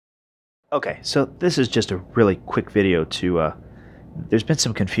Okay, so this is just a really quick video to, there's been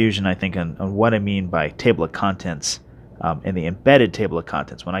some confusion, I think, on what I mean by table of contents and the embedded table of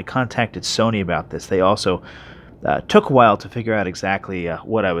contents. When I contacted Sony about this, they also took a while to figure out exactly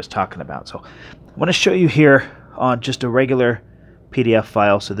what I was talking about. So I want to show you here on just a regular PDF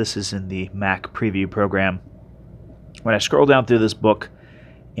file. So this is in the Mac preview program. When I scroll down through this book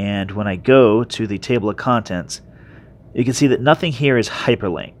and when I go to the table of contents, you can see that nothing here is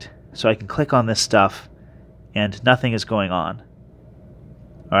hyperlinked. So I can click on this stuff and nothing is going on.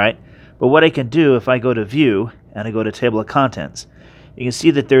 Alright, but what I can do if I go to View and I go to Table of Contents, you can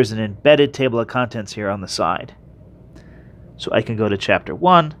see that there's an embedded table of contents here on the side. So I can go to Chapter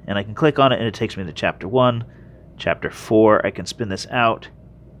 1 and I can click on it and it takes me to Chapter 1. Chapter 4, I can spin this out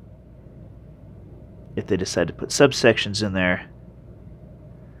if they decide to put subsections in there.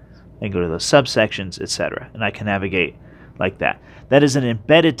 I can go to those subsections, etc. And I can navigate like that. That is an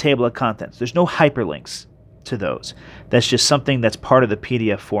embedded table of contents. There's no hyperlinks to those. That's just something that's part of the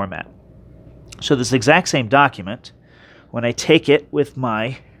PDF format. So this exact same document, when I take it with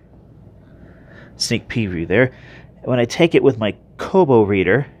my sneak preview there, when I take it with my Kobo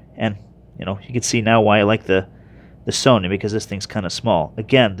reader, and you can see now why I like the Sony, because this thing's kind of small.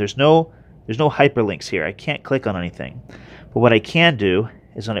 Again, there's no hyperlinks here. I can't click on anything. But what I can do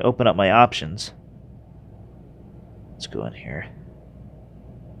is when I open up my options, let's go in here,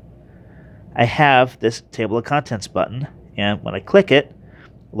 I have this table of contents button, and when I click it,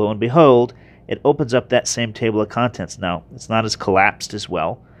 lo and behold, it opens up that same table of contents. Now, it's not as collapsed as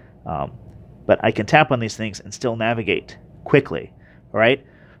well, but I can tap on these things and still navigate quickly. All right?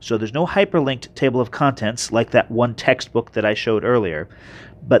 So there's no hyperlinked table of contents like that one textbook that I showed earlier,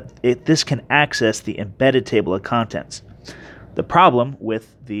 but this can access the embedded table of contents. The problem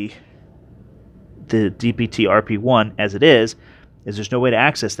with the DPT-RP1 as it is there's no way to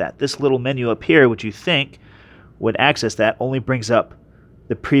access that. This little menu up here, which you think would access that, only brings up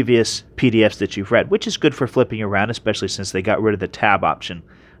the previous PDFs that you've read, which is good for flipping around, especially since they got rid of the tab option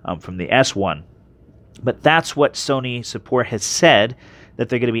from the S1. But that's what Sony support has said that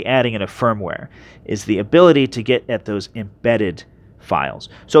they're going to be adding in a firmware, is the ability to get at those embedded files.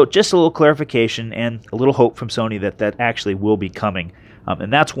 So just a little clarification and a little hope from Sony that that actually will be coming.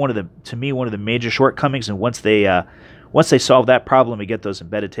 And that's to me, one of the major shortcomings. And once they solve that problem and get those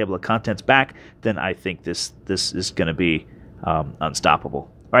embedded table of contents back, then I think this is going to be unstoppable.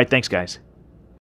 All right, thanks, guys.